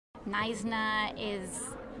Nysna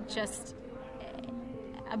is just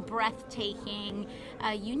a breathtaking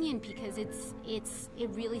union because it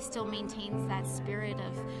really still maintains that spirit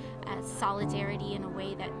of solidarity in a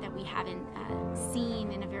way that we haven't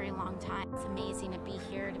seen in a very long time. It's amazing to be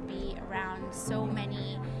here, to be around so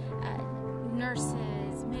many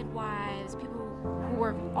nurses, midwives, people who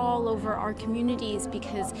work all over our communities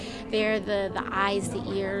because they're the eyes, the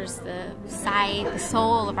ears, the sight, the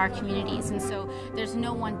soul of our communities. And so there's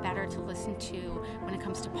no one better to listen to when it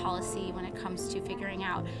comes to policy, when it comes to figuring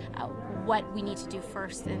out what we need to do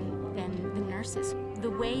first than the nurses. The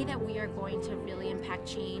way that we are going to really impact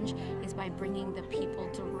change is by bringing the people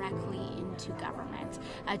directly into government.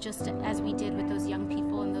 Just as we did with those young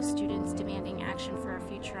people and those students demanding action for our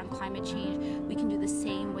future on climate change, we can do the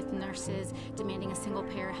same with nurses demanding a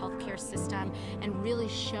single-payer healthcare system and really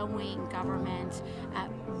showing government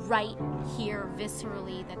right here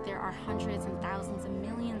viscerally that there are hundreds and thousands and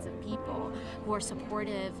millions of people who are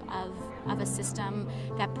supportive of a system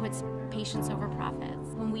that puts patients over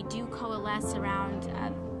profits. When we do coalesce around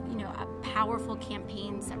powerful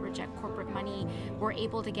campaigns that reject corporate money, we're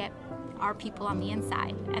able to get our people on the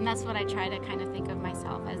inside, and that's what I try to kind of think of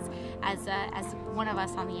myself as one of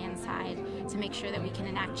us on the inside, to make sure that we can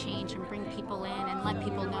enact change and bring people in and let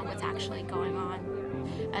people know what's actually going on.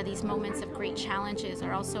 These moments of great challenges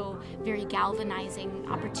are also very galvanizing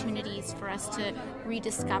opportunities for us to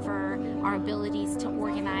rediscover our abilities to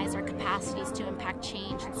organize, our capacities to impact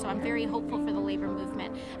change. And so I'm very hopeful for the labor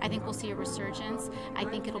movement. I think we'll see a resurgence. I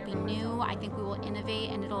think it'll be new. I think we will innovate,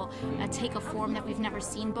 and it'll take a form that we've never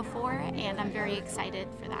seen before, and I'm very excited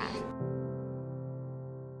for that.